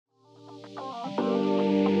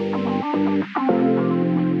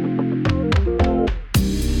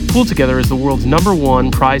PoolTogether is the world's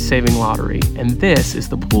 #1 prize-saving lottery, and this is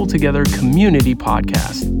the PoolTogether Community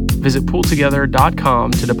Podcast. Visit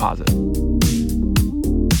PoolTogether.com to deposit.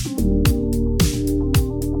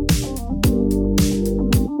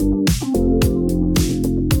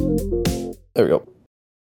 There we go.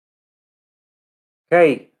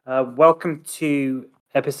 Okay, welcome to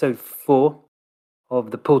episode 4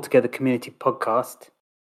 of the PoolTogether Community Podcast.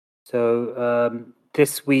 So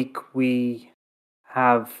this week we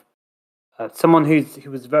have someone who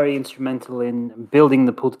was very instrumental in building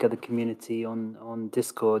the PoolTogether community on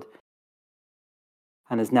Discord,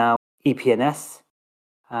 and is now EPNS,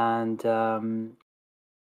 and so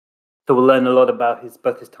we'll learn a lot about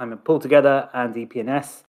both his time at PoolTogether and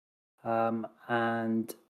EPNS,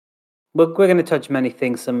 and we're going to touch many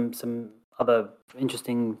things, some other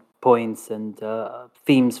interesting points and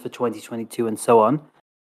themes for 2022 and so on.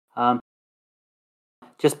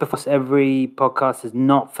 Just before, every podcast is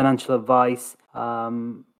not financial advice.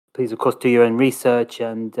 Please, of course, do your own research,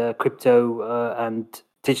 and crypto and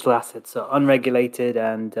digital assets are unregulated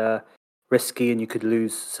and risky, and you could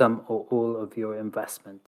lose some or all of your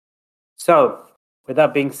investment. So, with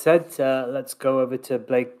that being said, let's go over to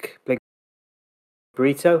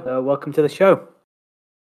blakeburrito. Welcome to the show.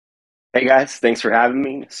 Hey guys, thanks for having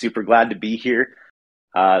me. Super glad to be here.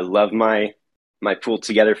 Love my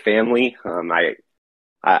PoolTogether family.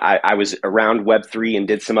 I was around Web3 and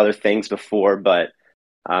did some other things before, but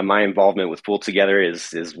my involvement with PoolTogether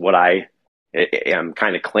is what I am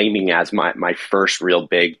kind of claiming as my first real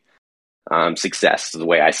big success, the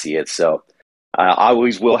way I see it. So I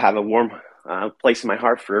always will have a warm place in my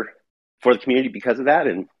heart for the community because of that.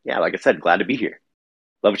 And yeah, like I said, glad to be here.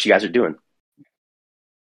 Love what you guys are doing.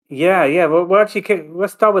 Yeah. Well, actually,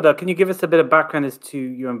 let's start with that. Can you give us a bit of background as to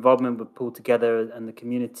your involvement with PoolTogether and the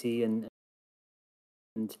community, and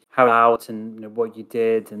how out, and what you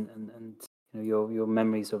did, and your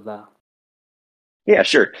memories of that? Yeah,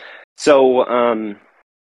 sure. So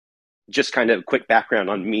just kind of quick background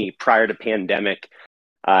on me. Prior to pandemic,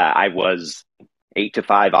 I was 8 to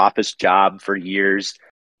 5 office job for years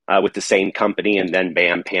with the same company, and then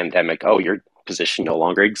bam, pandemic. Oh, your position no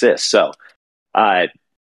longer exists. So I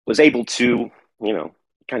was able to,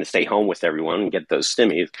 kind of stay home with everyone and get those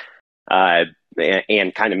stimmies,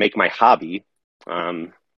 and kind of make my hobby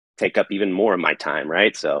take up even more of my time,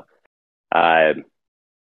 right? So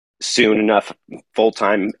soon enough,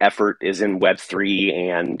 full-time effort is in Web3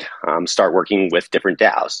 and start working with different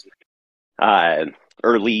DAOs.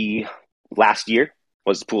 Early last year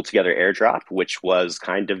was the PoolTogether airdrop, which was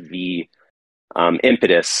kind of the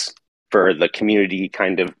impetus for the community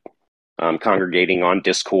kind of congregating on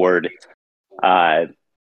Discord.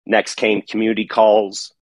 Next came community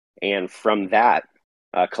calls, and from that,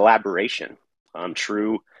 collaboration,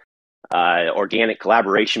 true organic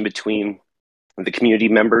collaboration between the community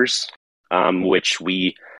members, which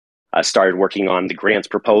we started working on the grants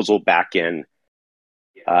proposal back in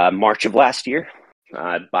March of last year.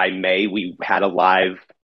 By May, we had a live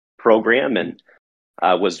program and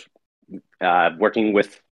was working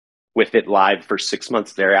with it live for 6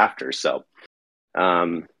 months thereafter. So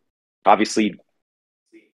obviously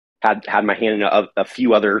had my hand in a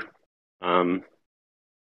few other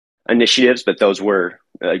initiatives, but those were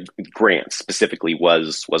grants specifically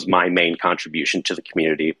was my main contribution to the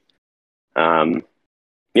community.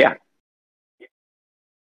 Yeah.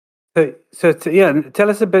 So tell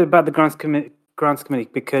us a bit about the grants committee,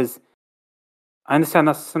 because I understand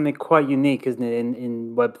that's something quite unique, isn't it,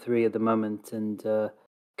 in Web3 at the moment? And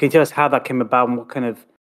can you tell us how that came about, and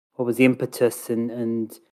what was the impetus,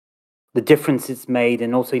 and the difference it's made,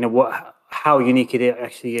 and also how unique it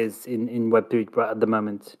actually is in Web3 at the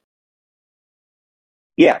moment?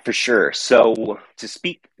 Yeah, for sure. So to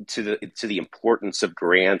speak to the importance of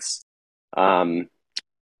grants,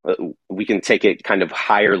 we can take it kind of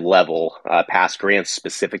higher level, past grants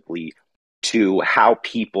specifically, to how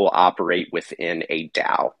people operate within a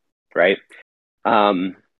DAO, right?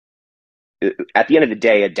 At the end of the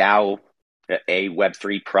day, a DAO, a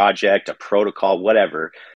Web3 project, a protocol,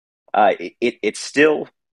 whatever, it's still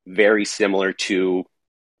very similar to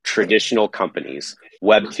traditional companies,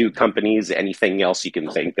 Web2 companies, anything else you can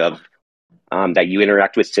think of that you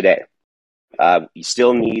interact with today. You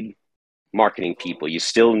still need marketing people. You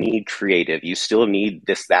still need creative. You still need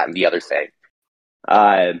this, that, and the other thing.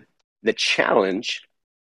 The challenge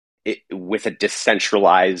with a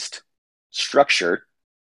decentralized structure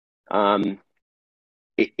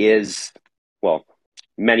it is, well,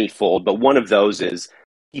 manyfold, but one of those is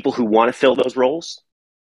people who want to fill those roles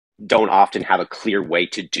don't often have a clear way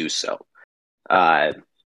to do so.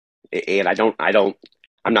 and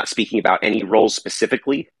I'm not speaking about any roles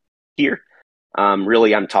specifically here.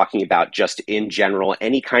 Really, I'm talking about just in general,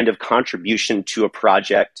 any kind of contribution to a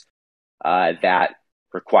project that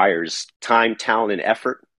requires time, talent, and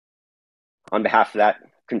effort on behalf of that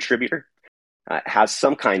contributor has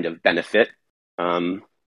some kind of benefit,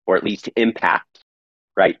 or at least impact,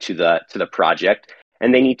 right, to the project,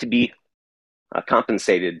 and they need to be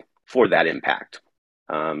compensated for that impact,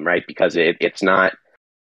 right? Because it's not.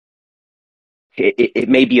 It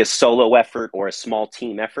may be a solo effort or a small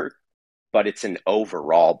team effort, but it's an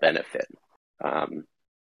overall benefit.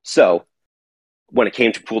 So when it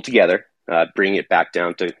came to PoolTogether, bringing it back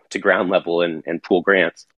down to ground level and pool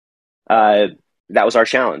grants, that was our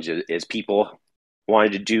challenge, is people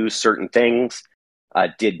wanted to do certain things,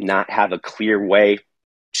 did not have a clear way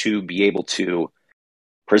to be able to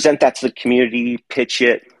present that to the community, pitch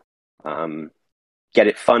it, get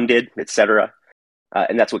it funded, etc.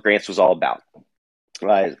 And that's what grants was all about.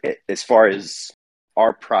 As far as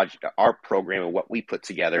our project, our program, and what we put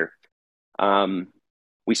together,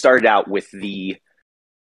 we started out with the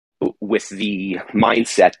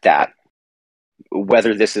mindset that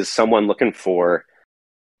whether this is someone looking for,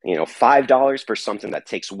 $5 for something that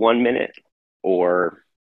takes 1 minute, or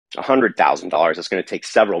 $100,000 that's going to take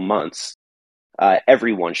several months,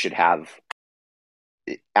 everyone should have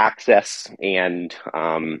access, and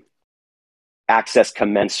access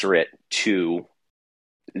commensurate to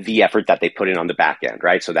the effort that they put in on the back end,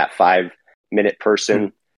 right? So that 5-minute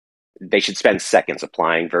person, they should spend seconds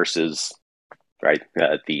applying versus, right,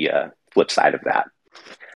 the flip side of that.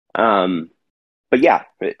 But yeah,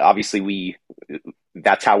 obviously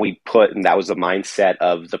that's how we put, and that was the mindset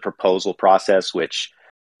of the proposal process, which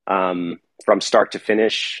from start to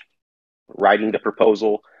finish, writing the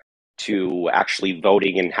proposal to actually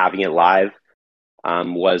voting and having it live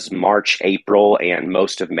was March, April, and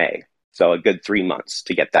most of May. So a good 3 months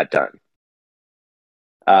to get that done.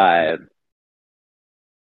 A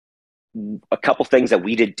couple things that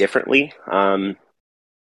we did differently.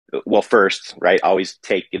 Well, first, right, always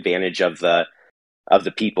take advantage of the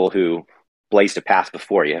people who blazed a path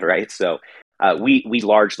before you, right? So we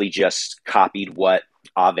largely just copied what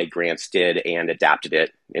Aave Grants did and adapted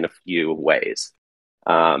it in a few ways.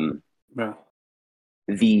 Yeah.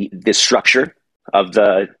 The structure of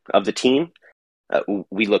the team,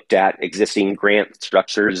 we looked at existing grant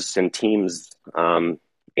structures and teams,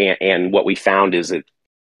 and what we found is that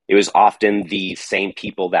it was often the same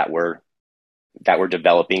people that were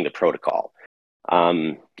developing the protocol.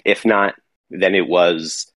 If not, then it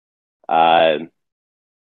was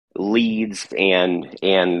leads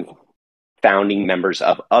and founding members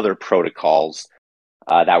of other protocols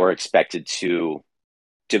that were expected to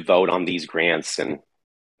vote on these grants and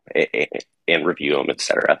review them,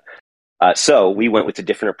 etc. So we went with a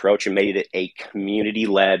different approach and made it a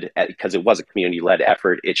community-led, because it was a community-led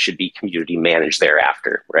effort. It should be community managed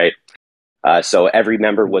thereafter, right? So every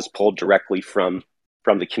member was pulled directly from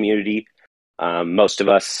the community. Most of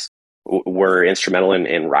us were instrumental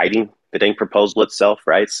in writing the dang proposal itself,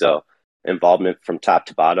 right? So involvement from top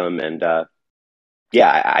to bottom, and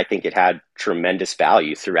I think it had tremendous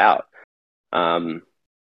value throughout.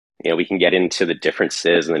 We can get into the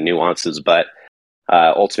differences and the nuances, but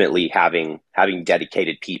ultimately having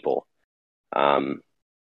dedicated people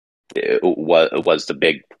it was the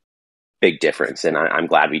big difference, and I'm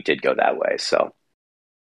glad we did go that way. So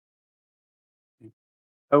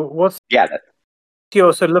Do you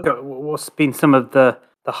also look at what's been some of the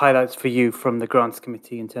highlights for you from the grants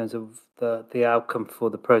committee in terms of the outcome for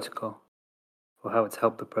the protocol, or how it's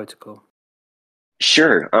helped the protocol?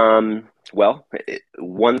 Sure. Well,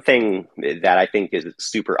 one thing that I think is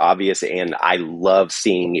super obvious and I love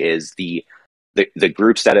seeing is the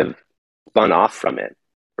groups that have spun off from it,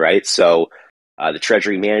 right? So the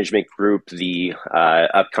Treasury Management Group, the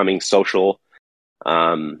upcoming social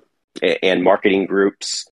and marketing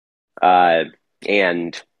groups, and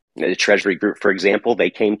the Treasury Group, for example,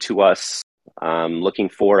 they came to us looking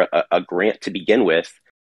for a grant to begin with,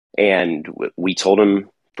 and we told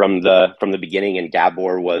them from the beginning, and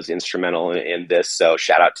Gabor was instrumental in this. So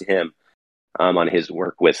shout out to him on his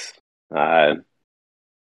work with Llama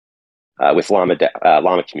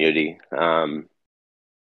community.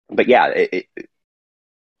 But yeah,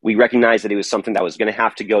 we recognized that it was something that was going to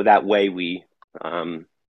have to go that way. We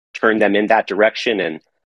turned them in that direction, and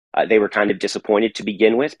they were kind of disappointed to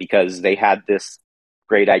begin with because they had this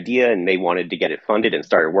great idea and they wanted to get it funded and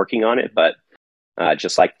started working on it. But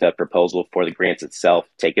just like the proposal for the grants itself,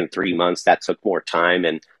 taken 3 months, that took more time,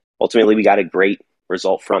 and ultimately we got a great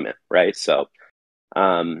result from it, right? So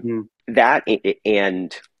that,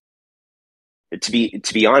 and To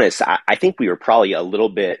be honest, I think we were probably a little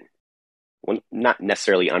bit, well, not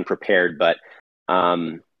necessarily unprepared, but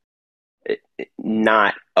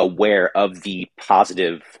not aware of the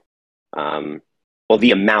positive,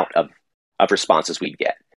 the amount of responses we'd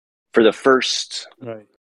get for the first Right.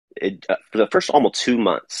 for the first almost 2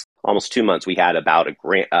 months. We had about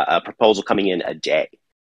a proposal coming in a day.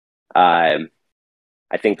 I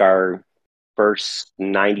think our first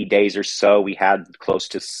 90 days or so, we had close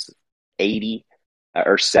to 80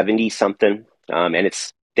 or 70 something, and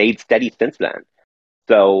it's stayed steady since then.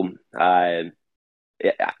 So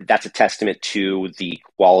that's a testament to the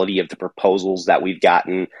quality of the proposals that we've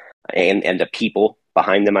gotten and the people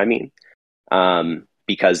behind them. I mean,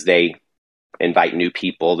 because they invite new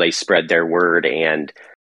people, they spread their word, and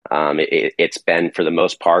it's been for the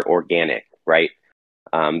most part organic, right?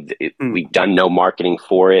 We've done no marketing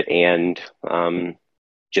for it, and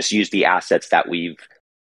just used the assets that we've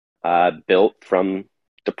built from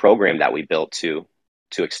the program that we built to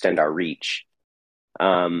extend our reach.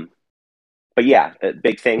 But yeah,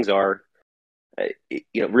 big things are,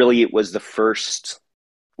 really it was the first,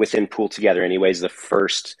 within PoolTogether anyways, the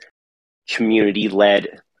first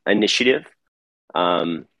community-led initiative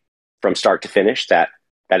from start to finish that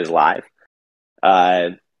is live.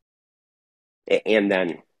 And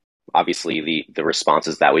then obviously the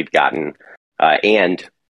responses that we've gotten. And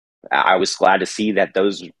I was glad to see that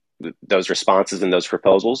those responses and those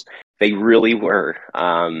proposals, they really were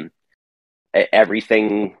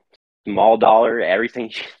everything small dollar, everything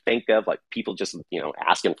you think of, like people just,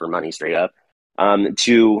 asking for money straight up,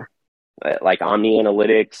 to like Omni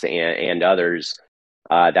Analytics and others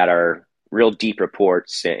that are real deep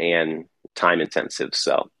reports and time intensive.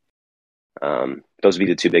 So those would be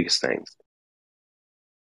the two biggest things.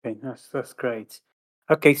 Okay, that's great.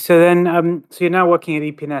 Okay, so then so you're now working at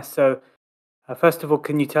EPNS. So first of all,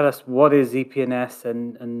 can you tell us what is EPNS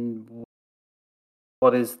and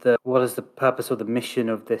what is the purpose or the mission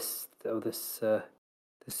of this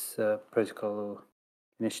protocol or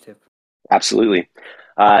initiative? Absolutely.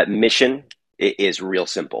 Mission is real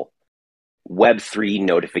simple. Web3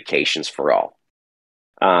 notifications for all.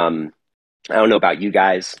 I don't know about you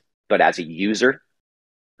guys, but as a user,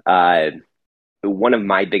 one of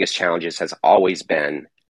my biggest challenges has always been,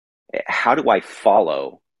 how do I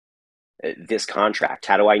follow this contract?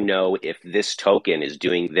 How do I know if this token is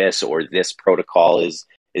doing this or this protocol is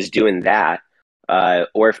doing that,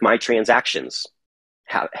 or if my transactions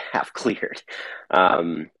have cleared?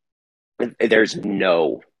 There's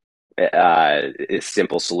no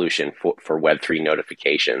simple solution for Web3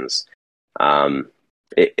 notifications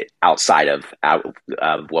outside of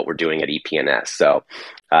what we're doing at EPNS. So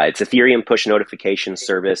it's Ethereum push notification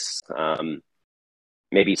service,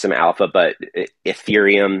 maybe some alpha, but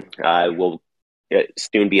Ethereum will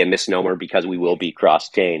soon be a misnomer because we will be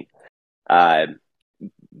cross-chain. But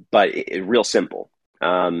real simple.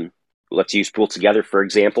 Let's use PoolTogether, for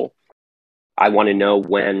example. I want to know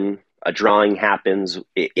when a drawing happens,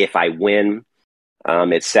 if I win,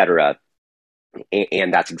 etc.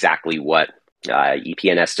 And that's exactly what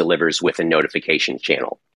EPNS delivers with a notification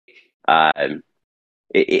channel.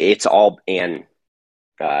 It's all, and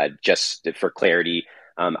just for clarity,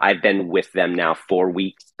 I've been with them now 4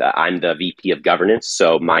 weeks. I'm the VP of governance,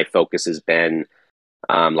 so my focus has been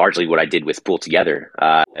largely what I did with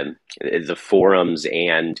PoolTogether, the forums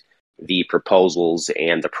and the proposals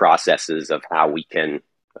and the processes of how we can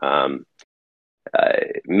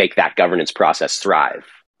make that governance process thrive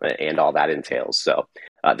and all that entails. So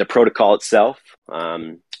the protocol itself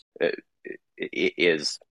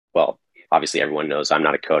is, well, obviously everyone knows I'm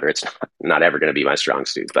not a coder. It's not ever going to be my strong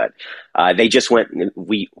suit, but we just went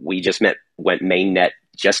mainnet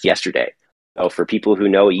just yesterday. So for people who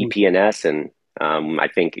know EPNS, and I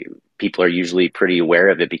think people are usually pretty aware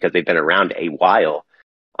of it because they've been around a while.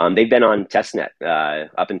 They've been on testnet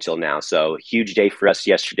up until now. So huge day for us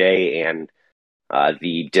yesterday, and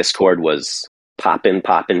the Discord was popping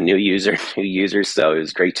new users. So it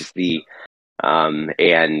was great to see,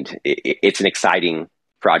 and it's an exciting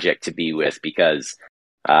project to be with because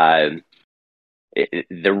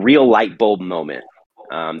the real light bulb moment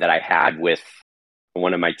that I had with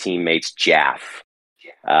one of my teammates, Jaff,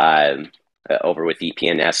 over with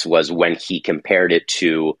EPNS, was when he compared it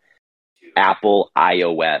to Apple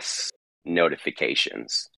iOS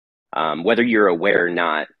notifications. Whether you're aware or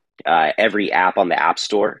not, every app on the App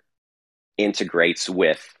Store integrates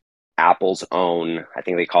with Apple's own, I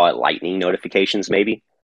think they call it Lightning notifications, maybe.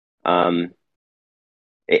 And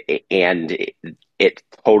it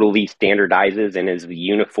totally standardizes and is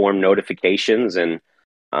uniform notifications and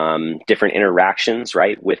different interactions,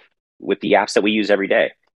 right, with the apps that we use every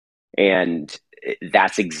day. And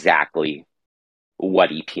that's exactly what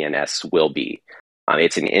EPNS will be.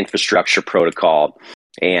 It's an infrastructure protocol,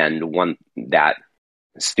 and one that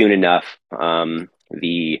soon enough,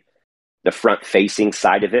 the front-facing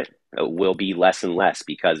side of it will be less and less,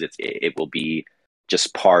 because it will be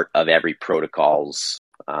just part of every protocol's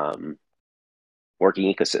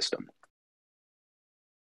working ecosystem.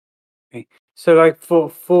 Okay. So, like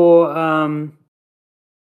for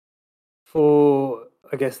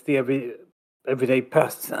I guess the everyday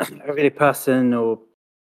person, or I don't know,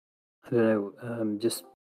 just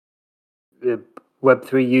the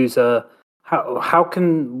Web3 user,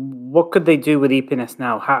 what could they do with EPNS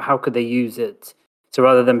now? How could they use it? So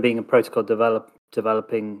rather than being a protocol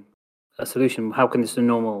developing a solution, how can this a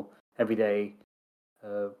normal everyday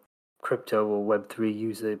crypto or Web3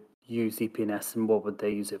 user use EPNS, and what would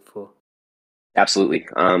they use it for? Absolutely.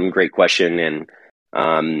 Great question. And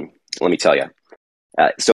let me tell you.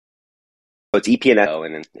 So it's EPNS,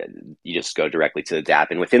 and then you just go directly to the dApp.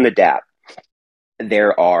 And within the dApp,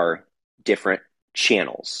 there are different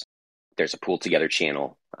channels. There's a PoolTogether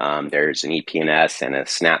channel. There's an EPNS and a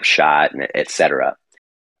snapshot, and et cetera.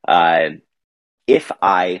 If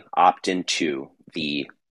I opt into the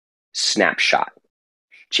snapshot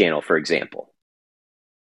channel, for example,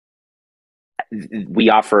 we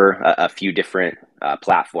offer a few different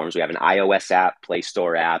platforms. We have an iOS app, Play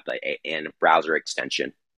Store app, and a browser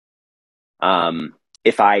extension.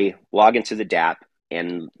 If I log into the dApp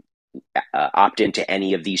and opt into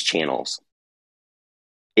any of these channels,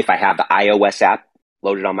 if I have the iOS app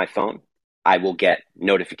loaded on my phone, I will get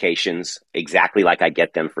notifications exactly like I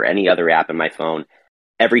get them for any other app in my phone.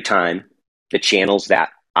 Every time the channels that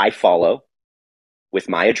I follow with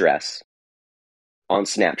my address on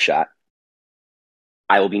Snapshot,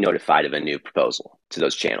 I will be notified of a new proposal to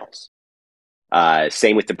those channels.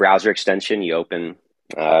 Same with the browser extension. You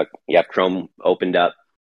have Chrome opened up,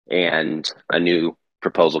 and a new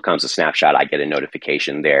proposal comes to Snapshot. I get a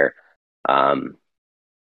notification there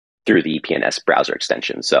through the EPNS browser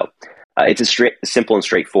extension. So it's as simple and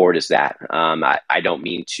straightforward as that. I don't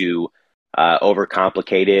mean to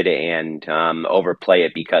overcomplicate it and overplay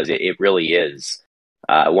it, because it really is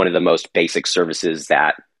one of the most basic services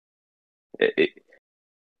that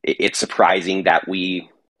it's surprising that we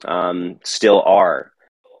still are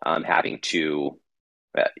having to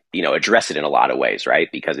address it in a lot of ways, right?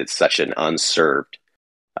 Because it's such an unserved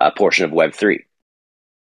portion of Web3.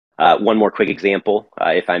 One more quick example,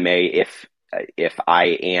 if I may. If I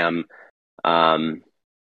am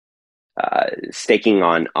staking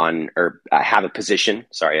on or have a position,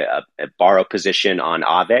 a borrow position on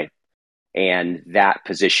Aave, and that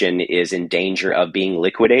position is in danger of being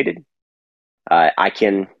liquidated, I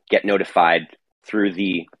can get notified through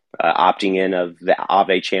the opting in of the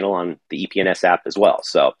Aave channel on the EPNS app as well.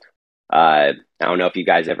 So I don't know if you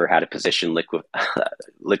guys ever had a position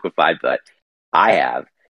liquefied, but I have.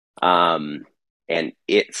 And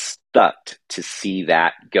it sucked to see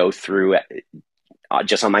that go through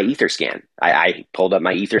just on my Etherscan. I pulled up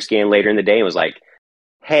my Etherscan later in the day and was like,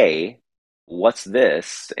 hey, what's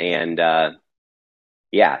this? And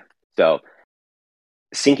so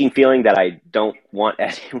sinking feeling that I don't want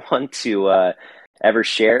anyone to ever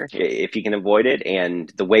share if you can avoid it.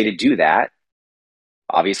 And the way to do that,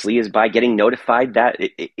 obviously, is by getting notified that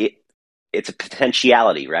it's a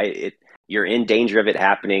potentiality, right? You're in danger of it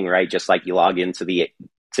happening, right? Just like you log into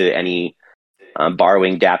to any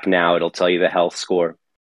borrowing dApp now, it'll tell you the health score.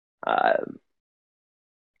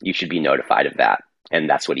 You should be notified of that, and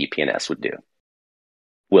that's what EPNS would do.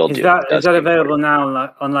 Is that available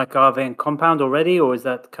now on like Aave and Compound already, or is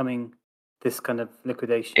that coming, this kind of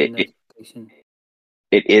liquidation notification?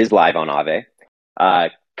 It is live on Aave.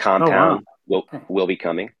 Compound will be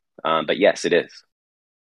coming, but yes, it is.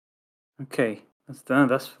 Okay, that's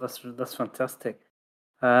fantastic.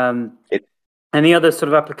 Any other sort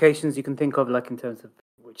of applications you can think of, like in terms of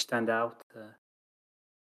which stand out?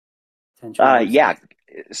 Yeah.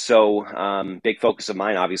 So big focus of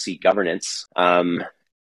mine, obviously, governance.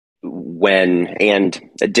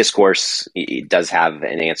 Discourse, it does have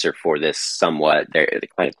an answer for this somewhat. They're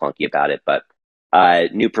kind of clunky about it, but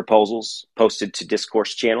new proposals posted to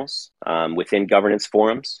discourse channels within governance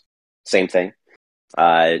forums. Same thing.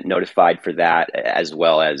 Notified for that, as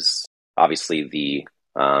well as obviously the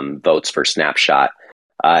votes for Snapshot,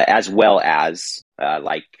 as well as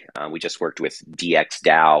we just worked with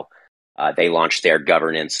DXDAO. They launched their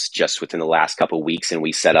governance just within the last couple of weeks, and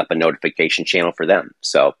we set up a notification channel for them.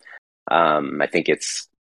 So I think it's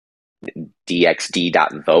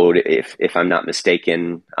dxd.vote, if I'm not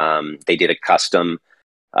mistaken. They did a custom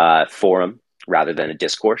forum rather than a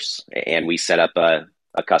discourse, and we set up a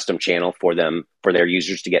a custom channel for them, for their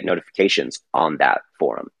users to get notifications on that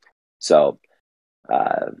forum. So,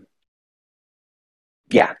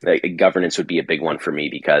 governance would be a big one for me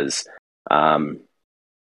because, and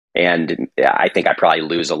I think I probably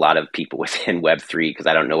lose a lot of people within Web3 because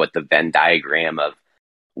I don't know what the Venn diagram of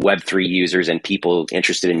Web3 users and people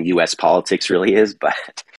interested in U.S. politics really is.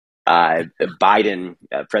 But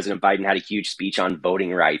President Biden had a huge speech on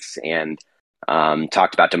voting rights and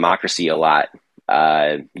talked about democracy a lot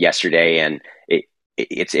yesterday. And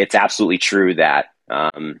it's absolutely true that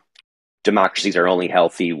democracies are only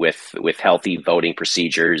healthy with healthy voting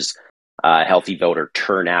procedures, healthy voter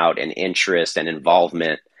turnout and interest and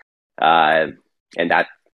involvement. And that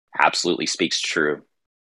absolutely speaks true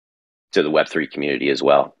to the Web3 community as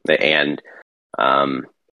well. And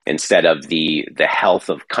instead of the health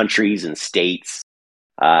of countries and states,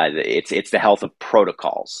 it's the health of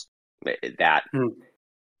protocols that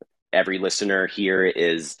every listener here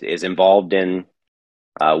is involved in,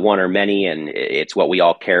 one or many, and it's what we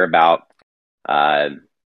all care about. The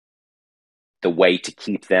way to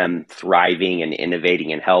keep them thriving and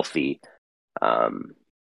innovating and healthy.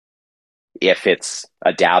 If it's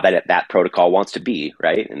a DAO that protocol wants to be,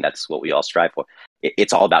 right? And that's what we all strive for.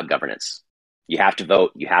 It's all about governance. You have to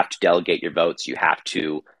vote. You have to delegate your votes. You have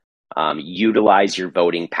to utilize your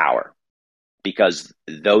voting power, because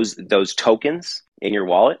those tokens in your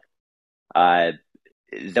wallet,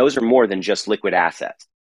 those are more than just liquid assets.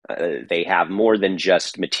 They have more than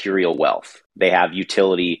just material wealth. They have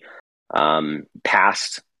utility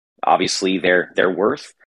past, obviously, their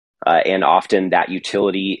worth. And often that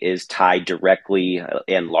utility is tied directly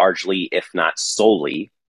and largely, if not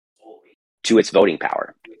solely, to its voting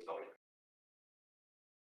power.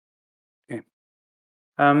 Okay.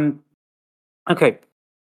 Okay.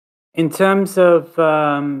 In terms of,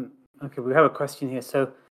 okay, we have a question here.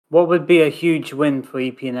 So what would be a huge win for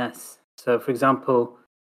EPNS? So, for example,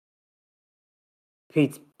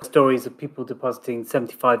 stories of people depositing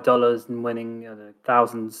 $75 and winning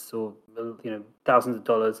thousands or thousands of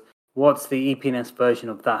dollars. What's the EPNS version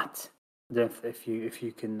of that? I don't know if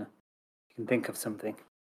you can think of something.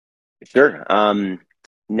 Sure.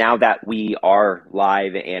 Now that we are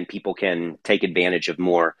live and people can take advantage of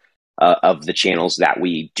more of the channels that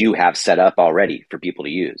we do have set up already for people to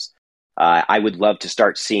use, I would love to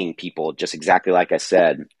start seeing people, just exactly like I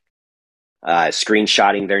said,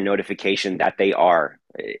 screenshotting their notification that they are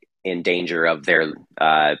in danger of their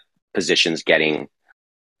positions getting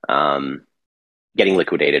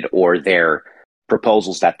liquidated, or their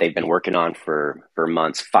proposals that they've been working on for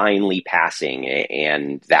months finally passing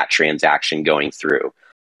and that transaction going through.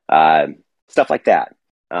 Stuff like that.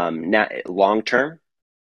 Now, long term,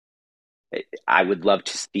 I would love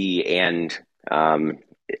to see, and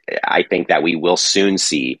I think that we will soon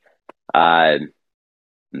see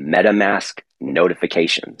MetaMask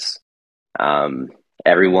notifications.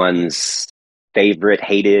 Everyone's favorite,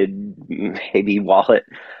 hated, maybe wallet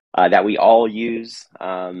that we all use.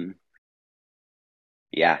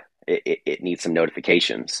 It needs some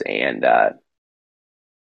notifications, and I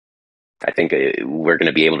think we're going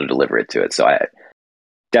to be able to deliver it to it. So I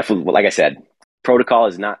definitely, like I said, protocol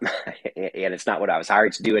is not, and it's not what I was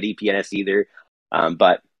hired to do at EPNS either.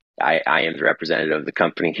 But I am the representative of the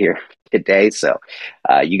company here today, so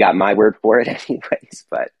you got my word for it anyways.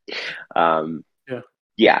 But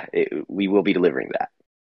we will be delivering that.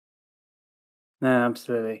 No,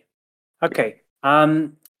 absolutely. Okay.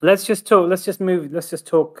 Let's just talk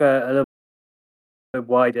a little bit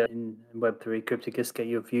wider in Web3, crypto, just get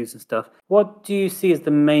your views and stuff. What do you see as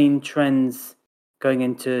the main trends going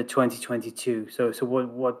into 2022? So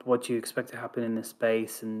what do you expect to happen in this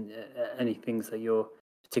space, and any things that you're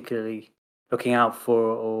particularly looking out for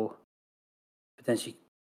or potentially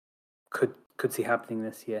could see happening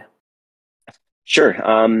this year? Sure.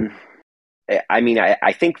 I mean,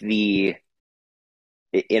 I think in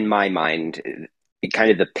my mind,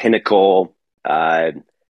 kind of the pinnacle,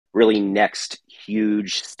 really next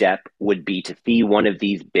huge step would be to see one of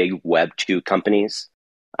these big Web2 companies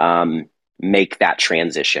make that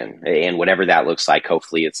transition, and whatever that looks like.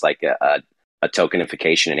 Hopefully, it's like a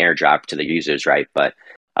tokenification and airdrop to the users, right? But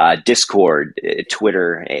Discord,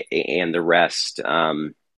 Twitter, and the rest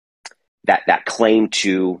that claim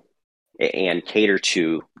to and cater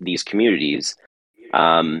to these communities.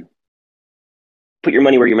 Put your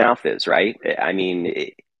money where your mouth is, right? I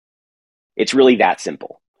mean, it's really that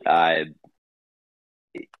simple.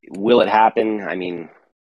 Will it happen? I mean,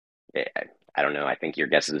 I don't know. I think your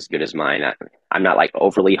guess is as good as mine. I'm not like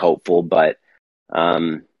overly hopeful, but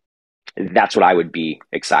that's what I would be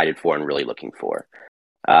excited for and really looking for.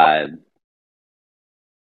 Past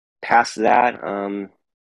that,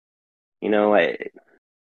 maybe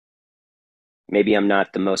I'm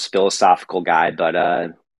not the most philosophical guy,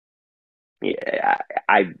 but yeah,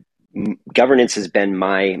 governance has been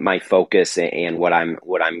my focus and what I'm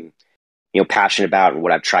passionate about and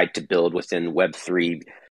what I've tried to build within Web3.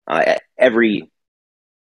 Every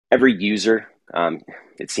user,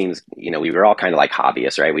 it seems, we were all kind of like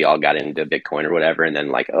hobbyists, right? We all got into Bitcoin or whatever, and then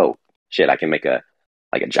like, oh shit, I can make a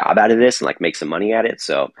job out of this and like make some money at it.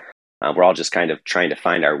 So we're all just kind of trying to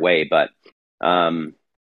find our way. But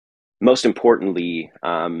most importantly,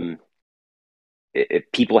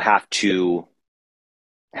 people have to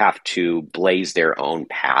blaze their own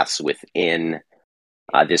paths within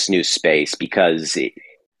this new space, because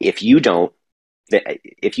if you don't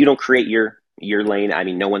create your lane, I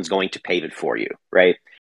mean, no one's going to pave it for you, right?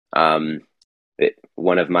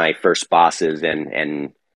 One of my first bosses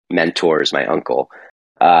and mentors, my uncle,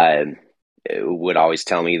 would always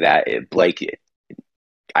tell me that, Blake,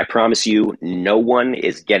 I promise you, no one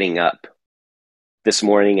is getting up this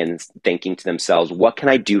morning and thinking to themselves, what can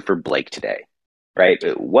I do for Blake today? Right?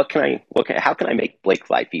 How can I make Blake's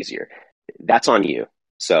life easier? That's on you.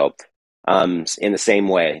 So, in the same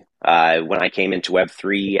way, when I came into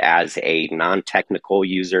Web3 as a non-technical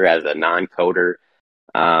user, as a non-coder,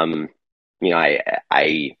 I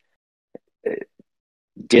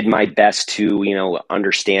did my best to,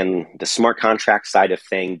 understand the smart contract side of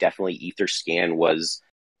thing. Definitely Etherscan was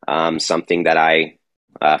something that I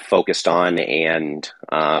focused on and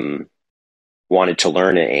wanted to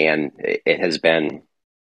learn, and it has been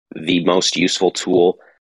the most useful tool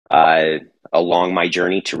along my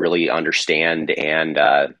journey to really understand and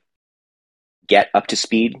get up to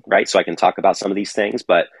speed, right? So I can talk about some of these things.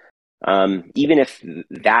 But even if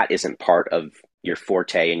that isn't part of your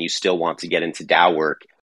forte and you still want to get into DAO work,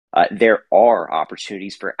 there are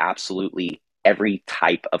opportunities for absolutely every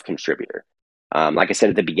type of contributor. Like I said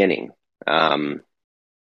at the beginning,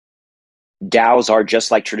 DAOs are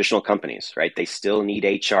just like traditional companies, right? They still need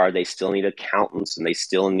HR, they still need accountants, and they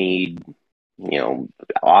still need,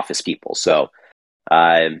 office people. So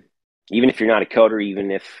even if you're not a coder,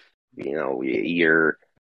 even if, you're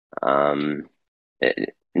not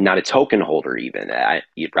a token holder, even, right?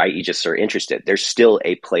 You just are interested. There's still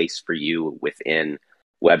a place for you within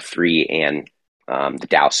Web3 and the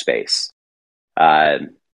DAO space.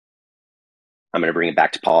 I'm going to bring it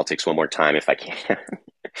back to politics one more time if I can.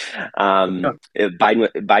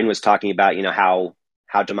 Biden was talking about,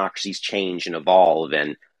 how democracies change and evolve,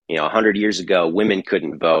 and 100 years ago, women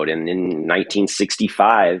couldn't vote, and in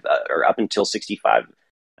 1965 or up until 65,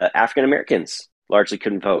 African Americans largely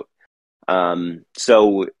couldn't vote.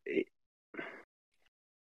 So,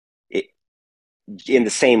 in the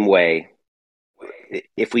same way,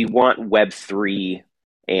 if we want Web3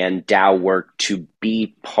 and DAO work to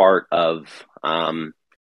be part of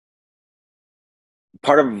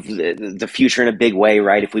the future in a big way,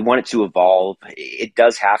 right? If we want it to evolve, it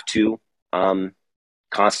does have to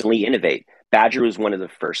constantly innovate. Badger was one of the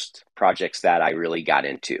first projects that I really got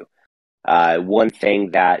into. One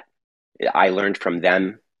thing that I learned from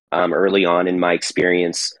them early on in my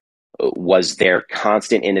experience was their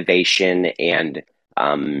constant innovation and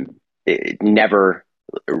never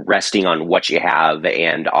resting on what you have,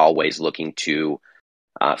 and always looking to,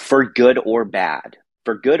 for good or bad,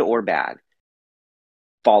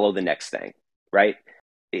 follow the next thing, right?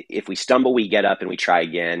 If we stumble, we get up and we try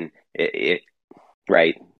again.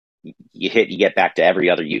 Right? You get back to every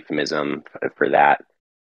other euphemism for that.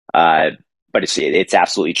 But it's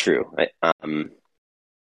absolutely true.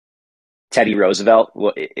 Teddy Roosevelt,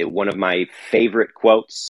 one of my favorite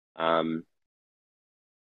quotes: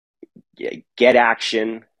 "Get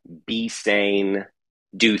action, be sane,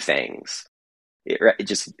 do things."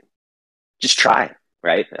 Just try.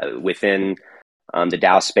 Right? Within the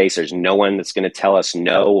DAO space, there's no one that's going to tell us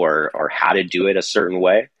no or how to do it a certain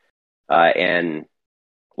way, and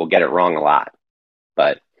we'll get it wrong a lot.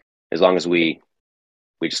 But as long as we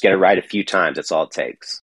just get it right a few times, that's all it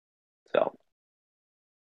takes. So,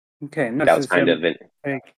 okay, no, that was kind of an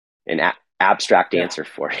abstract answer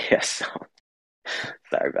for you. So,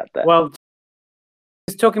 sorry about that. Well,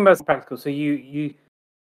 just talking about practical. So you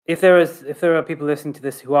if there are people listening to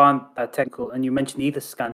this who aren't that technical, and you mentioned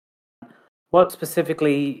Etherscan, what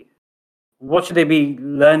should they be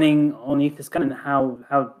learning on Etherscan, and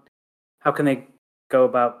how can they go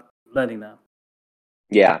about learning that?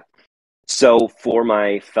 Yeah. So for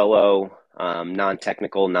my fellow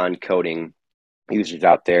non-technical, non-coding users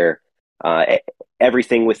out there,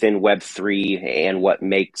 everything within Web3 and what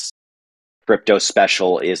makes crypto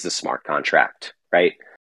special is the smart contract, right?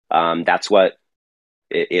 That's what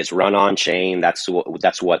is run on chain. That's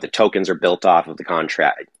what the tokens are built off of, the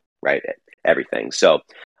contract. right? Everything. So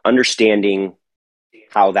understanding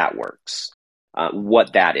how that works,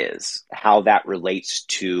 what that is, how that relates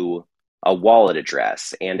to a wallet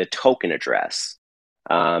address and a token address.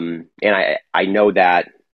 And I know that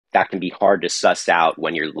can be hard to suss out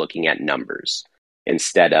when you're looking at numbers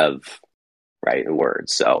instead of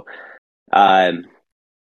words. So um,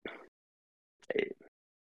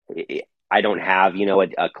 I don't have,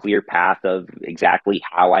 a clear path of exactly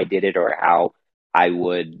how I did it or how I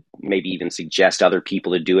would maybe even suggest other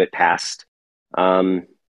people to do it past.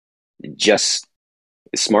 Just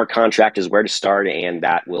smart contract is where to start, and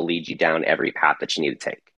that will lead you down every path that you need to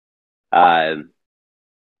take.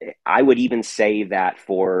 I would even say that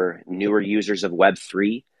for newer users of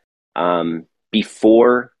Web3,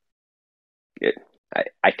 before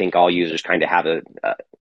I think all users kind of have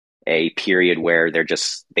a period where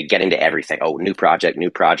they get into everything. Oh, new project,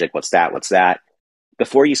 what's that?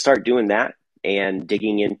 Before you start doing that and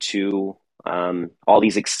digging into all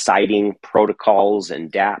these exciting protocols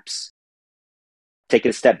and dApps, take it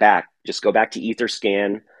a step back. Just go back to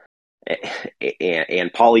Etherscan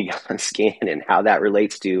and Polygon scan and how that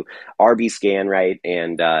relates to RB scan, right?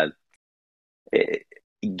 And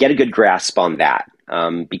get a good grasp on that.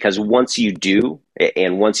 Because once you do,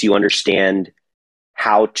 and once you understand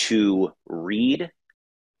how to read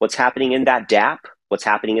what's happening in that dApp, what's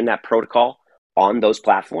happening in that protocol on those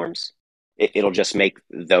platforms, it'll just make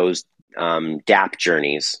those dApp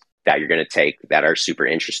journeys that you're going to take that are super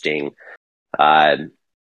interesting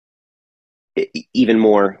even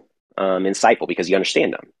more insightful because you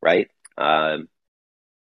understand them, right? And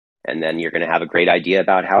then you're going to have a great idea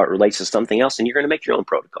about how it relates to something else, and you're going to make your own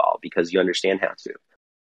protocol because you understand how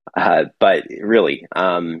to. But really,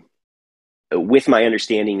 with my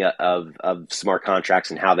understanding of smart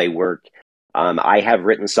contracts and how they work, I have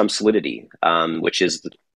written some Solidity, which is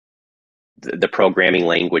the programming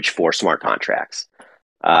language for smart contracts,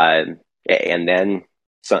 and then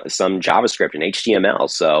some JavaScript and HTML.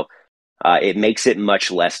 So it makes it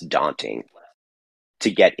much less daunting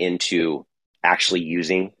to get into actually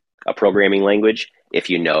using a programming language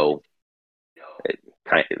if you know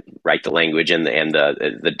write the language and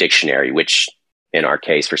the dictionary, which in our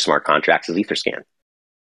case for smart contracts is Etherscan.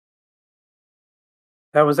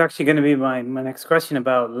 That was actually going to be my next question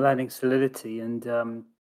about learning Solidity, and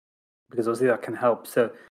because obviously that can help.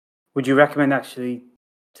 So would you recommend actually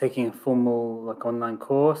taking a formal online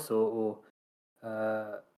course or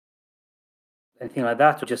anything like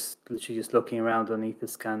that, or just literally just looking around on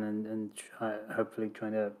Etherscan and hopefully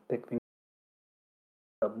trying to pick things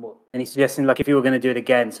up? Any suggestion, if you were going to do it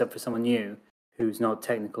again, so for someone new who's not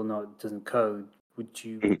technical, doesn't code, would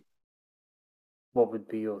you? What would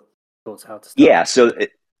be your thoughts how to start? Yeah, so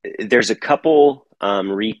there's a couple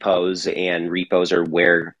repos, and repos are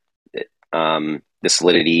where the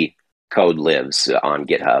Solidity code lives on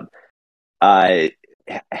GitHub.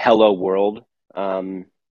 Hello World.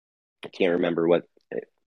 I can't remember what.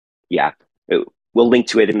 Yeah, we'll link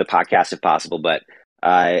to it in the podcast if possible. But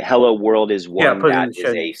Hello World is one that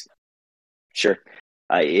is sure.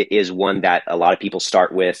 It is one that a lot of people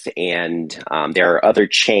start with, and there are other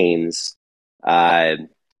chains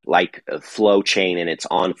like Flow Chain, and it's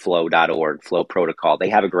on flow.org, Flow Protocol. They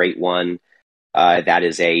have a great one that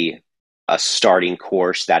is a starting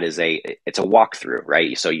course. It's a walkthrough,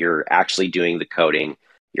 right? So you're actually doing the coding.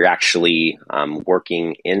 You're actually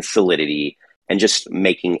working in Solidity and just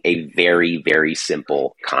making a very, very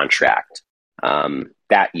simple contract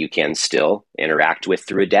that you can still interact with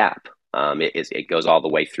through a dApp. It goes all the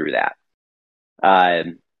way through that.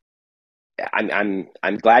 I'm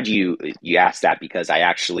glad you asked that, because I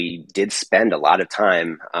actually did spend a lot of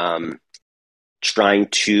time trying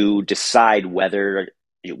to decide whether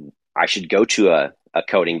I should go to a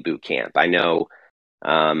coding boot camp. I know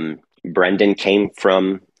Brendan came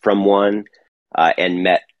from one and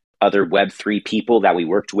met other Web3 people that we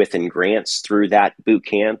worked with in grants through that boot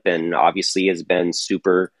camp, and obviously has been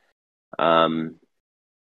super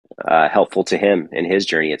helpful to him in his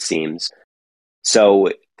journey, it seems. So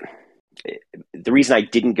the reason I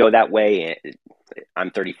didn't go that way,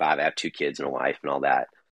 I'm 35, I have 2 kids and a wife and all that.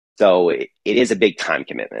 So it is a big time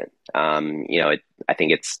commitment. I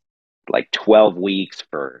think it's 12 weeks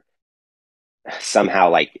for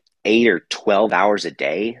somehow 8 or 12 hours a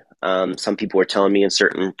day. Some people were telling me in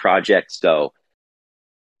certain projects. So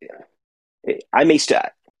I may still,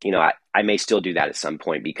 I may still do that at some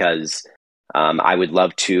point, because I would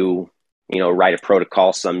love to, write a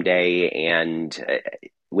protocol someday. And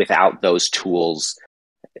without those tools,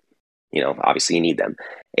 obviously you need them.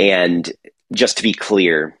 And just to be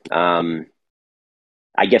clear,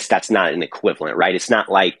 I guess that's not an equivalent, right? It's not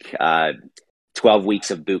like 12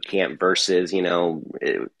 weeks of boot camp versus,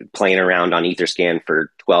 playing around on Etherscan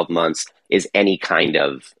for 12 months is any kind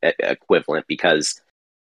of equivalent, because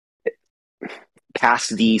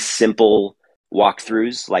past these simple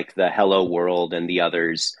walkthroughs like the Hello World and the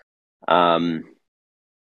others,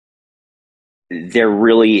 there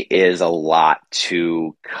really is a lot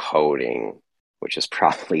to coding, which is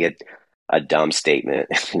probably a dumb statement,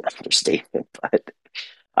 an understatement, but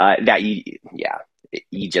you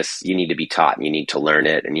need to be taught, and you need to learn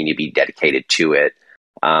it, and you need to be dedicated to it.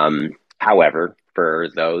 However, for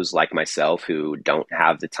those like myself who don't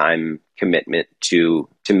have the time commitment to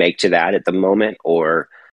make to that at the moment, or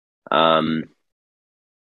are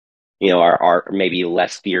maybe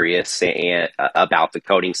less serious about the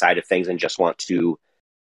coding side of things and just want to,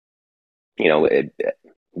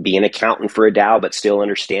 be an accountant for a DAO, but still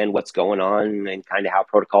understand what's going on and kind of how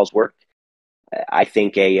protocols work. I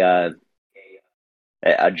think a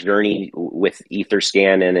journey with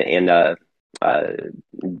Etherscan and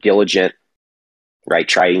diligent, right,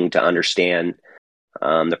 trying to understand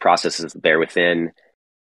the processes there within,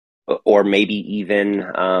 or maybe even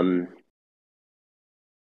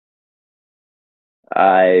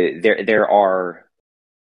there are.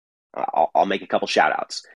 I'll make a couple shout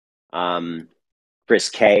outs. Chris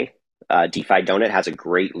K, DeFi Donut, has a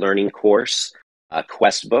great learning course.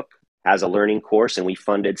 Questbook has a learning course, and we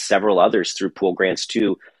funded several others through pool grants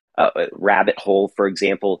too. Rabbit Hole, for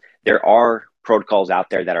example. There are protocols out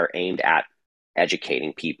there that are aimed at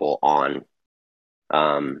educating people on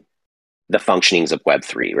the functionings of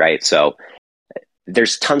Web3, right? So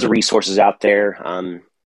there's tons of resources out there,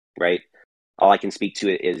 right? All I can speak to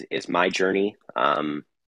is my journey,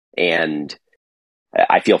 and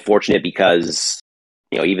I feel fortunate because,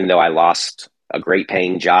 even though I lost a great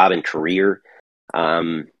paying job and career,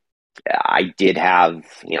 I did have,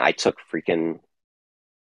 I took freaking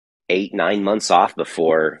 8-9 months off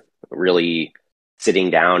before really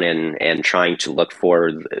sitting down and trying to look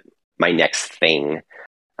for my next thing.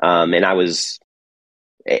 And I was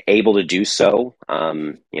able to do so.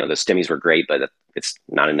 The stimmies were great, but it's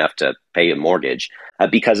not enough to pay a mortgage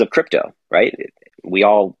because of crypto, right? We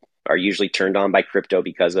all are usually turned on by crypto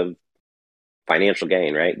because of financial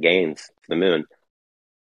gain, right? Gains to the moon.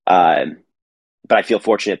 But I feel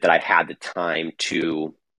fortunate that I had the time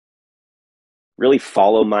to really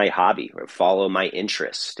follow my hobby or follow my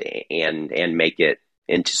interest and make it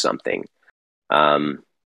into something.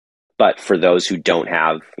 But for those who don't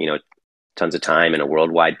have, tons of time in a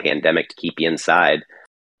worldwide pandemic to keep you inside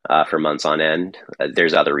for months on end,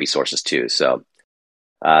 there's other resources too. So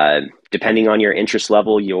depending on your interest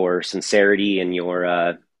level, your sincerity, and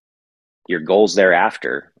your goals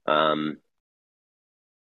thereafter,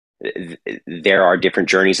 there are different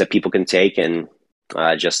journeys that people can take, and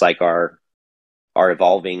just like our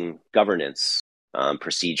evolving governance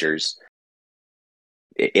procedures,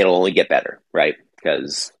 it'll only get better, right?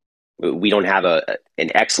 Because we don't have an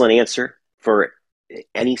excellent answer for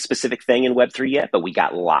any specific thing in Web3 yet, but we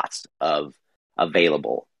got lots of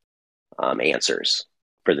available answers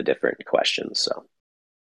for the different questions. So,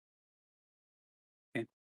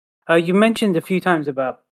 you mentioned a few times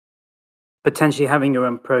about potentially having your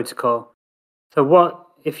own protocol. So what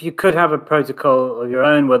if you could have a protocol of your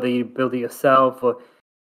own, whether you build it yourself or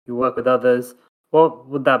you work with others, what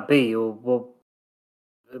would that be? Or what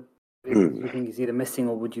you think is either missing,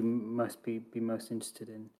 or would you be most interested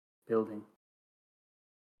in building?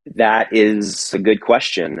 That is a good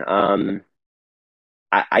question.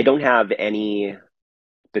 I don't have any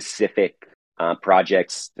specific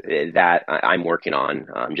projects that I'm working on.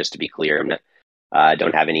 Just to be clear, I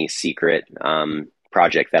don't have any secret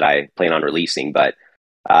project that I plan on releasing, but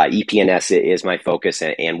EPNS is my focus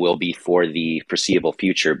and will be for the foreseeable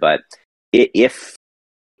future. But if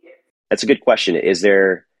that's a good question, is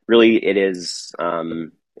there really? Is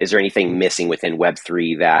there anything missing within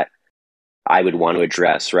Web3 that I would want to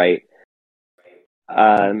address? Right.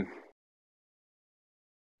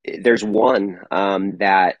 There's one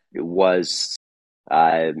that was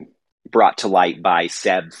brought to light by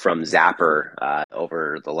Seb from Zapper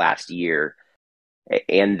over the last year,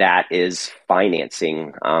 and that is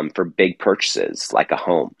financing for big purchases like a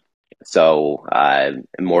home. So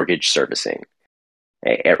mortgage servicing.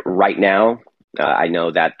 Right now, I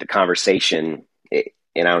know that the conversation,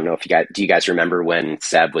 and I don't know if do you guys remember when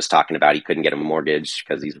Seb was talking about he couldn't get a mortgage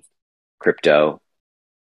because he's crypto?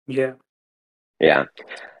 Yeah. Yeah.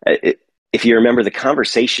 If you remember, the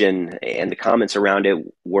conversation and the comments around it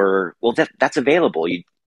were, well, that's available. You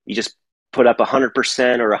just put up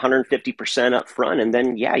 100% or 150% up front, and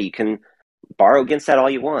then, yeah, you can borrow against that all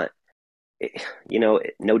you want.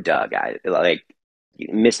 No, Doug.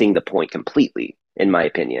 missing the point completely, in my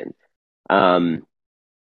opinion.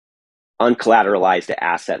 Uncollateralized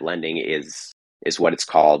asset lending is what it's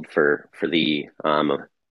called for the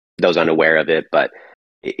those unaware of it, but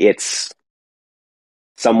it's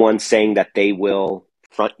someone saying that they will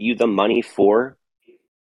front you the money for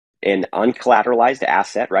an uncollateralized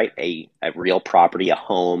asset, right? A real property, a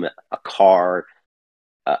home, a car,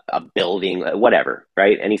 a building, whatever,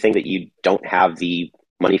 right? Anything that you don't have the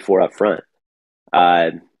money for up front.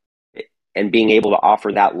 And being able to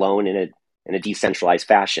offer that loan in a decentralized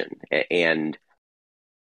fashion. And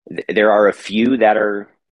there are a few that are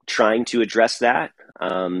trying to address that.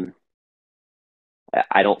 I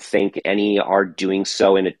don't think any are doing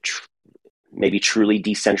so in a maybe truly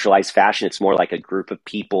decentralized fashion. It's more like a group of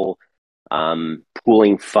people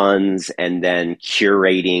pooling funds and then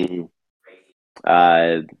curating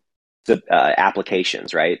the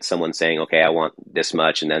applications, right? Someone saying, okay, I want this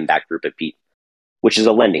much, and then that group of people, which is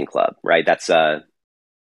a lending club, right? That's what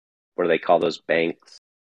do they call those banks?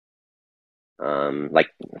 Like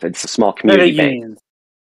it's a small community bank. Unions.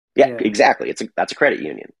 Yeah, exactly. That's a credit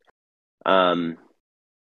union.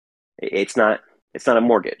 It's not a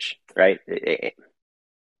mortgage, right?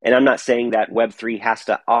 And I'm not saying that Web3 has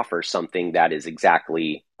to offer something that is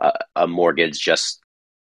exactly a mortgage, just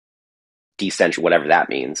decentral, whatever that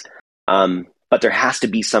means. But there has to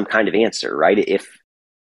be some kind of answer, right? If,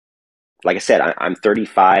 like I said, I'm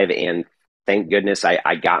 35, and thank goodness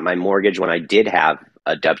I got my mortgage when I did have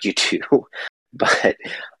a W-2. But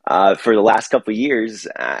for the last couple of years,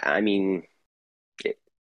 I mean,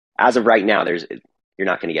 as of right now, you're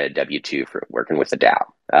not going to get a W-2 for working with the DAO.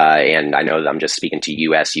 And I know that I'm just speaking to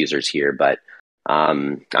U.S. users here, but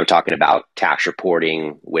I'm talking about tax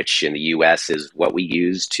reporting, which in the U.S. is what we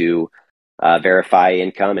use to verify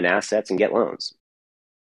income and assets and get loans.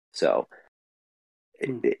 So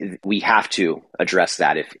we have to address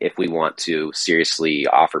that if we want to seriously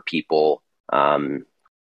offer people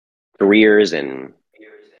careers and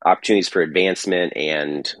opportunities for advancement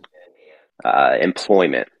and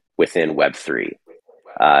employment within Web3.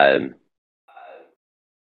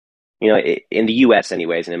 In the US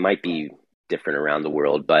anyways, and it might be different around the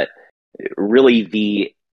world, but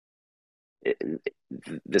really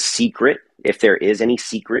the secret, if there is any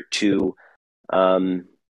secret to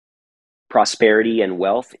prosperity and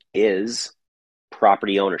wealth, is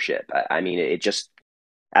property ownership. I mean, it just,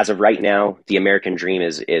 as of right now, the American dream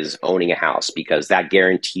is owning a house, because that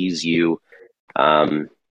guarantees you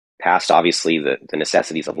past obviously the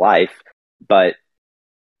necessities of life, but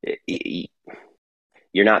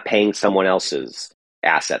you're not paying someone else's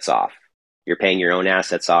assets off. You're paying your own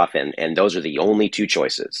assets off, and those are the only two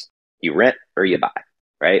choices. You rent or you buy,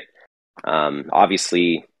 right?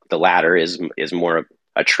 Obviously, the latter is more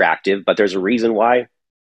attractive, but there's a reason why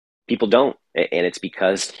people don't, and it's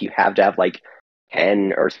because you have to have like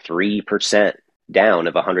 10 or 3% down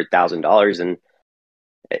of $100,000, and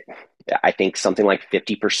I think something like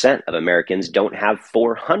 50% of Americans don't have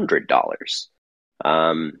 $400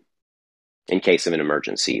 in case of an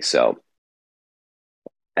emergency. So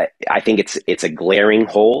I think it's a glaring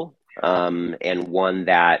hole, and one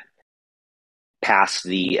that, past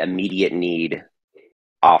the immediate need,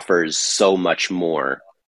 offers so much more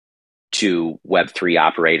to Web3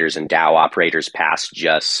 operators and DAO operators past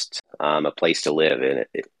just a place to live. And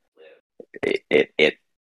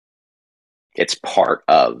it's part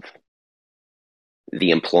of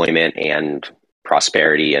the employment and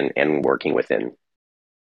prosperity and working within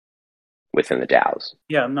the DAOs.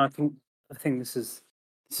 Yeah, no, I think this is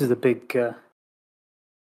a big,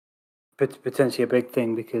 potentially a big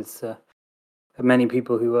thing, because many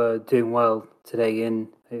people who are doing well today,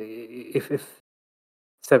 if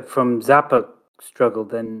except from Zappa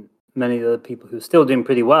struggled, then many of the people who are still doing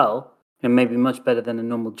pretty well, and maybe much better than a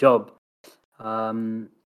normal job,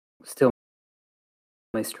 still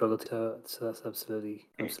may struggle. So that's absolutely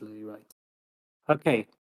right. Okay,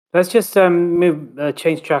 let's just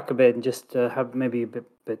change track a bit, and just have maybe a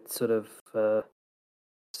bit sort of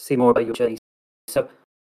see more about your journey. So,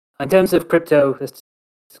 in terms of crypto, let's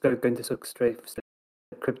go into sort of straight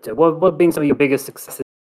crypto. What have been some of your biggest successes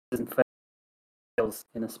and fails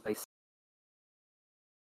in a space?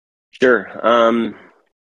 Sure.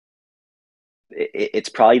 It's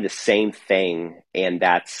probably the same thing, and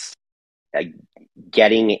that's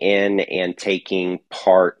getting in and taking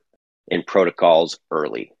part in protocols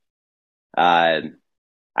early. I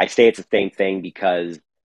say it's the same thing because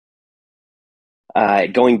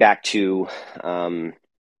going back to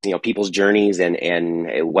people's journeys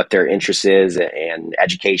and what their interest is and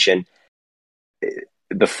education,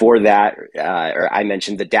 before that, or I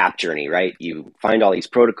mentioned the DApp journey, right? You find all these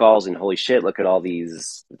protocols and holy shit, look at all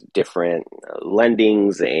these different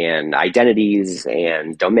lendings and identities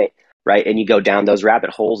and domain, right? And you go down those rabbit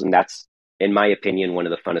holes, and that's, in my opinion, one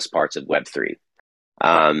of the funnest parts of Web3.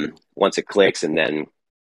 Once it clicks and then,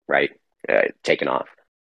 right, taken off.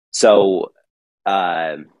 So,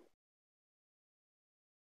 oh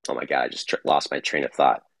my God, I just lost my train of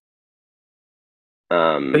thought.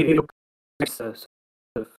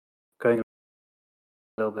 Going a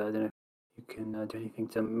little bit, I don't know if you can do anything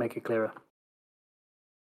to make it clearer.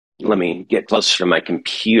 Let me get closer to my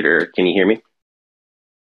computer. Can you hear me?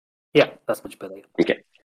 Yeah, that's much better. Okay.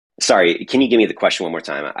 Sorry, can you give me the question one more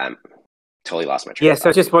time? I'm totally lost my train of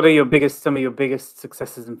thought. So just what are some of your biggest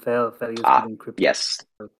successes and failures within crypto? Yes.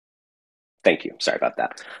 Thank you. Sorry about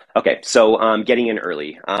that. Okay, so getting in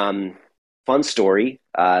early. Fun story.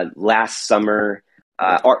 Last summer,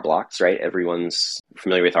 Art Blocks, right? Everyone's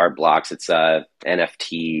familiar with Art Blocks. It's a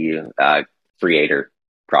NFT creator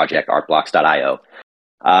project, artblocks.io.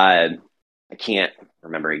 I can't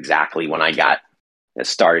remember exactly when I got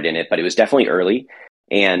started in it, but it was definitely early.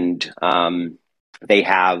 And they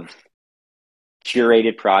have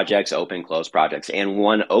curated projects, open, closed projects. And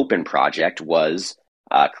one open project was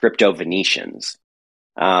Crypto Venetians.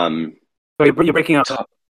 So you're breaking up.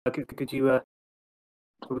 Could you...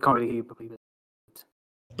 we can't really hear you properly.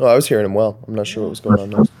 Oh, I was hearing him well. I'm not sure what was going on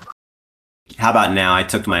there. How about now? I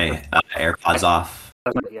took my AirPods off.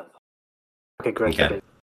 Yeah. Okay, great. Okay.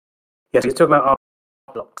 Yes, you're talking about Art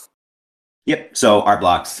Blocks. Yep. So Art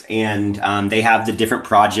Blocks, and they have the different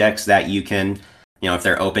projects that you can, if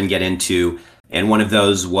they're open, get into. And one of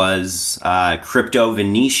those was Crypto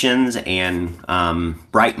Venetians and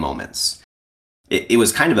Bright Moments. It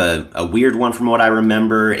was kind of a weird one from what I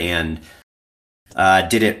remember, and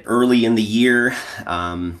did it early in the year.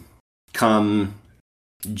 Come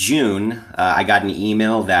June, I got an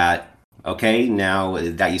email that, okay, now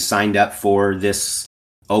that you signed up for this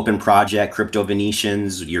open project, Crypto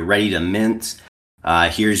Venetians, you're ready to mint.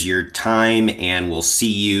 Here's your time, and we'll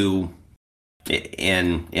see you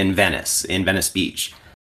in Venice Beach.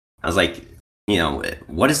 I was like,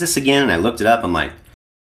 what is this again? And I looked it up. I'm like,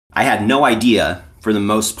 I had no idea for the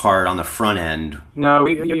most part on the front end. No,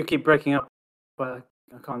 you keep breaking up, but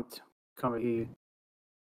I can't really hear you.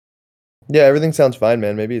 Yeah, everything sounds fine,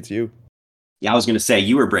 man. Maybe it's you. Yeah, I was going to say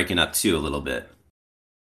you were breaking up too a little bit.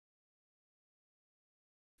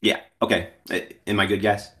 Yeah. Okay. Am I good,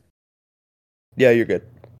 guys? Yeah, you're good.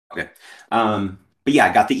 Okay. But yeah,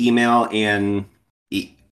 I got the email and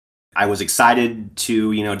I was excited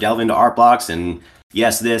to, delve into Art Blocks and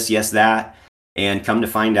yes, this, yes, that. And come to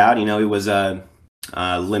find out, it was a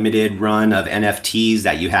limited run of NFTs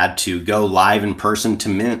that you had to go live in person to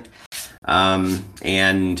mint.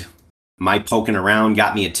 And my poking around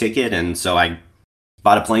got me a ticket. And so I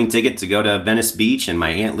bought a plane ticket to go to Venice Beach, and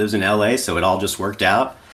my aunt lives in LA. So it all just worked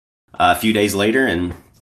out a few days later. And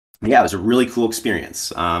yeah, it was a really cool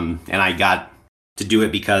experience. And I got to do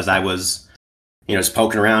it because I was, just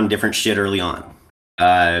poking around different shit early on.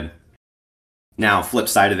 Now, flip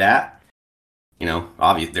side of that,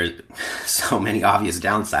 there's so many obvious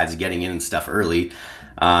downsides of getting in and stuff early.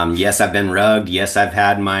 Yes, I've been rugged. Yes, I've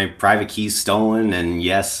had my private keys stolen. And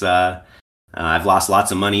yes, I've lost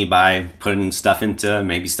lots of money by putting stuff into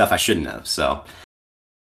maybe stuff I shouldn't have. So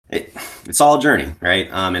it's all a journey, right?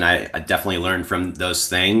 And I definitely learned from those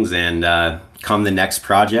things. And come the next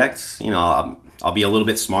project, I'll be a little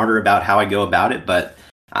bit smarter about how I go about it. But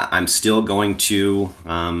I'm still going to,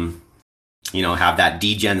 have that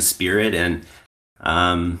degen spirit and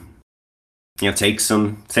take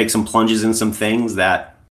some plunges in some things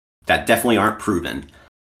that definitely aren't proven.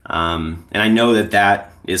 And I know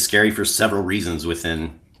that is scary for several reasons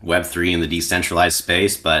within Web3 and the decentralized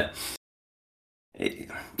space, but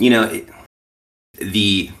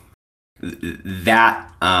that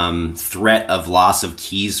threat of loss of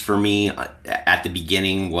keys for me at the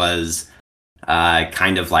beginning was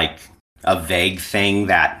kind of like a vague thing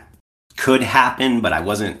that could happen, but I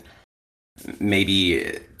wasn't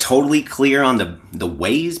maybe totally clear on the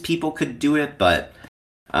ways people could do it, but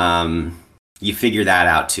you figure that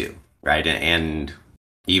out too, right? And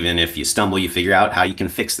even if you stumble, you figure out how you can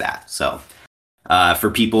fix that. So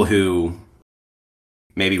for people who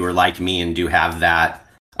maybe were like me and do have that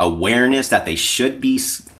awareness that they should be,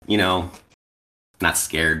 not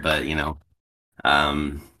scared, but,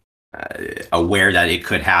 aware that it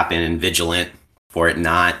could happen and vigilant for it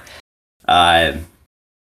not,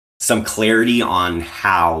 some clarity on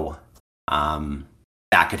how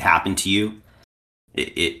that could happen to you,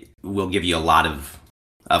 it will give you a lot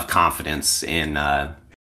of confidence in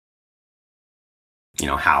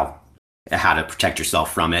how to protect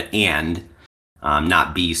yourself from it and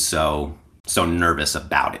not be so nervous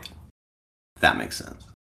about it. If that makes sense.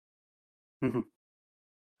 Mm-hmm.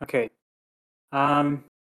 Okay.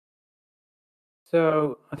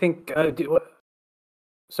 So I think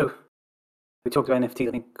so we talked about NFTs.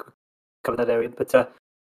 I think we covered that area. But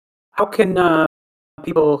how can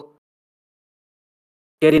people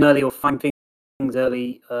get in early or find things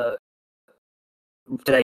early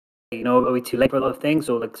today? Are we too late for a lot of things,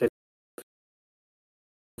 or like so if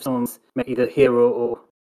someone's either here or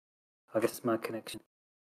I guess it's my connection.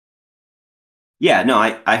 Yeah, no,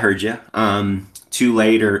 I heard you. Too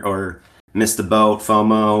late or missed the boat,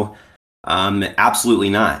 FOMO. Absolutely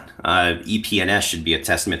not. EPNS should be a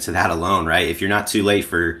testament to that alone, right? If you're not too late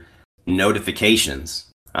for notifications,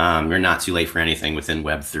 you're not too late for anything within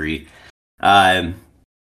Web3.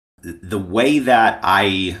 The way that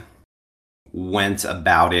I went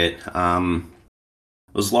about it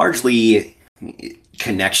was largely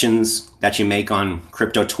connections that you make on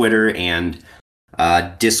crypto Twitter and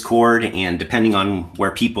Discord, and depending on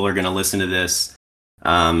where people are going to listen to this,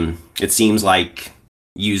 it seems like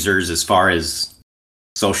users, as far as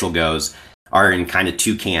social goes, are in kind of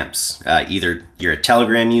two camps. Either you're a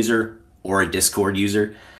Telegram user or a Discord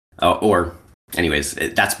user, or anyways,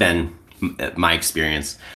 that's been my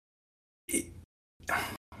experience.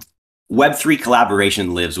 Web3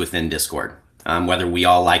 collaboration lives within Discord, whether we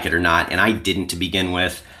all like it or not. And I didn't to begin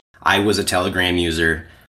with. I was a Telegram user,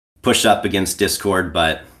 pushed up against Discord,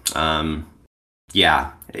 but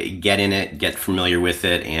yeah, get in it, get familiar with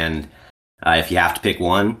it, and if you have to pick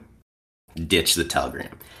one, ditch the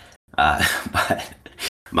Telegram. But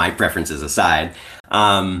my preferences aside,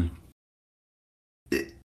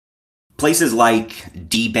 places like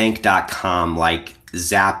dbank.com, like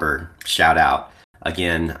Zapper, shout out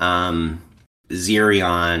again,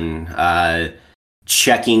 Zerion,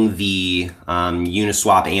 checking the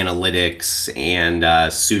Uniswap analytics and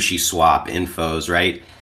SushiSwap infos, right?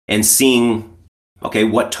 And seeing, okay,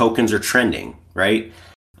 what tokens are trending, right?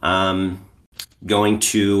 Going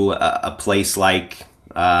to a place like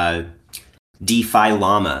DeFi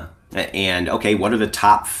Llama and, okay, what are the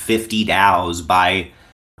top 50 DAOs by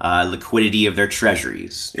liquidity of their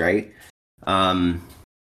treasuries, right?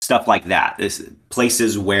 Stuff like that.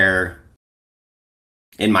 Places where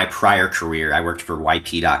in my prior career, I worked for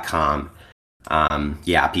YP.com.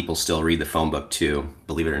 Yeah, people still read the phone book too,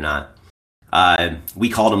 believe it or not. We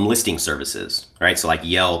called them listing services, right? So like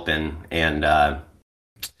Yelp and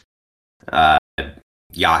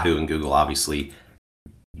Yahoo and Google, obviously.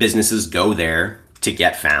 Businesses go there to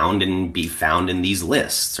get found and be found in these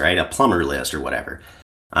lists, right? A plumber list or whatever.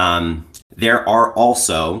 There are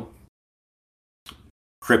also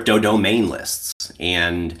crypto domain lists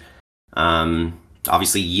and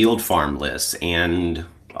obviously yield farm lists, and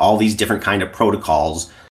all these different kind of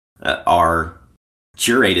protocols are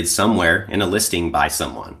curated somewhere in a listing by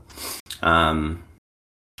someone.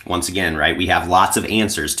 Once again, right, we have lots of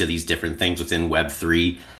answers to these different things within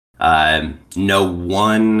Web3. No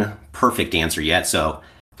one perfect answer yet, so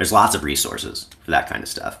there's lots of resources for that kind of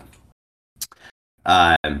stuff.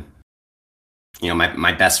 My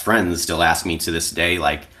best friends still ask me to this day,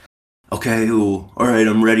 like, okay, all right,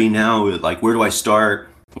 I'm ready now. Like, where do I start?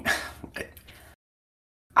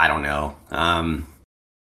 I don't know.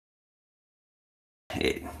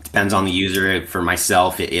 It depends on the user. For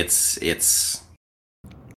myself, it's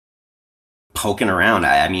poking around.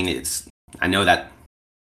 I mean, I know that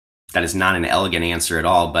is not an elegant answer at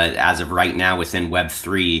all, but as of right now within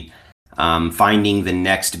Web3, finding the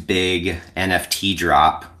next big NFT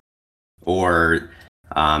drop or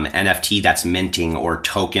NFT that's minting or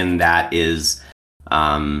token that is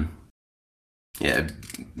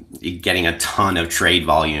getting a ton of trade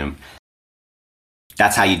volume,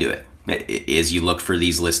 that's how you do it. Is you look for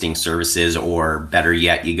these listing services, or better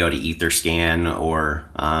yet, you go to Etherscan or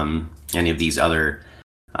any of these other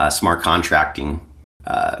smart contract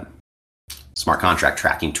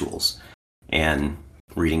tracking tools and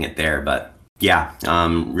reading it there. But yeah,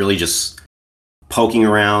 really just poking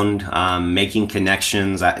around, making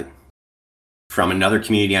connections. From another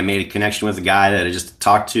community, I made a connection with a guy that I just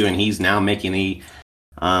talked to, and he's now making a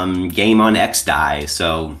game on XDAI.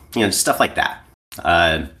 So, just stuff like that.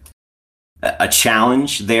 A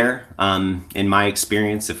challenge there, in my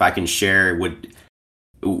experience, if I can share,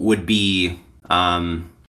 would be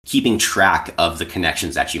keeping track of the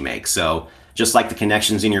connections that you make. So just like the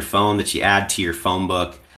connections in your phone that you add to your phone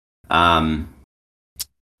book,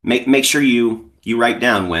 make sure you write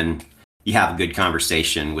down when you have a good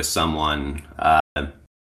conversation with someone,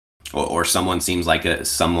 or someone seems like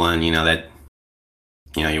someone that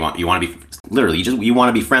you want to be literally you want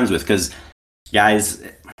to be friends with, because guys,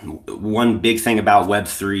 one big thing about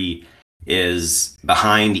Web3 is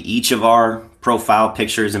behind each of our profile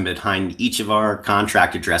pictures and behind each of our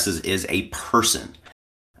contract addresses is a person.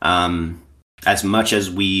 As much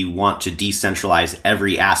as we want to decentralize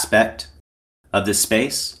every aspect of this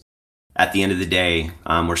space, at the end of the day,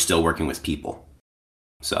 we're still working with people.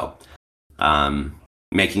 So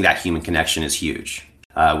making that human connection is huge.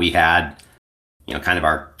 We had, kind of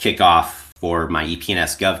our kickoff for my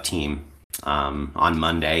EPNS Gov team on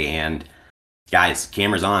Monday, and guys,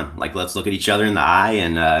 cameras on. Like, let's look at each other in the eye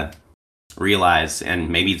and realize, and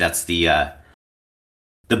maybe that's the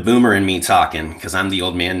boomer in me talking, because I'm the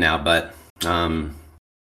old man now, but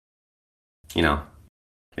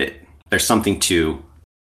there's something to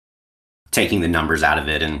taking the numbers out of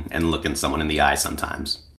it and looking someone in the eye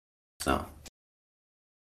sometimes. So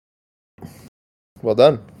Well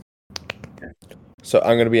done. Okay. So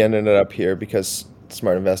I'm going to be ending it up here because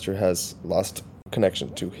Smart Investor has lost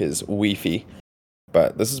connection to his Wi-Fi.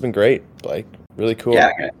 But this has been great, Blake. Really cool.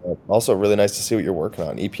 Yeah, okay. Also, really nice to see what you're working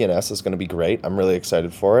on. EPNS is going to be great. I'm really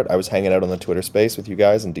excited for it. I was hanging out on the Twitter space with you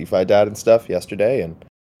guys and DeFi Dad and stuff yesterday, and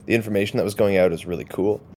the information that was going out is really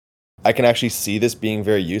cool. I can actually see this being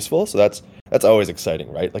very useful, so that's always exciting,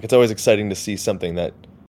 right? Like, it's always exciting to see something that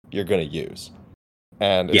you're going to use.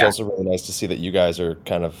 And it's also really nice to see that you guys are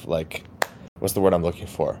kind of like, what's the word I'm looking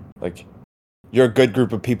for? Like, you're a good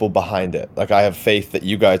group of people behind it. Like, I have faith that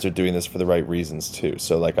you guys are doing this for the right reasons too.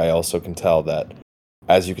 So, like, I also can tell that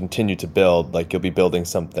as you continue to build, like, you'll be building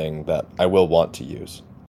something that I will want to use.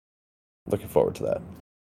 Looking forward to that.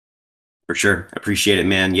 For sure. Appreciate it,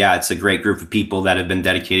 man. Yeah, it's a great group of people that have been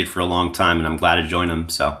dedicated for a long time, and I'm glad to join them.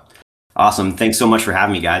 So awesome. Thanks so much for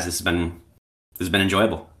having me, guys. This has been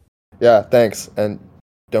enjoyable. Yeah, thanks. And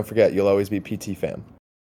don't forget, you'll always be PT fam.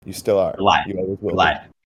 You still are. For life. You always will. For life.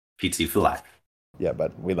 PT for life. Yeah,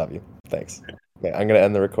 but we love you. Thanks. Okay, I'm going to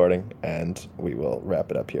end the recording, and we will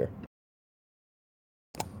wrap it up here.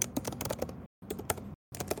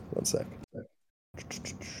 1 sec.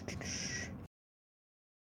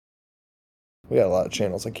 We got a lot of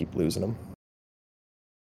channels. I keep losing them.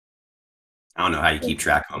 I don't know how you keep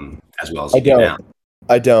track of them as well as you do now.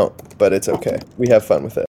 I don't, but it's okay. We have fun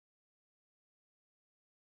with it.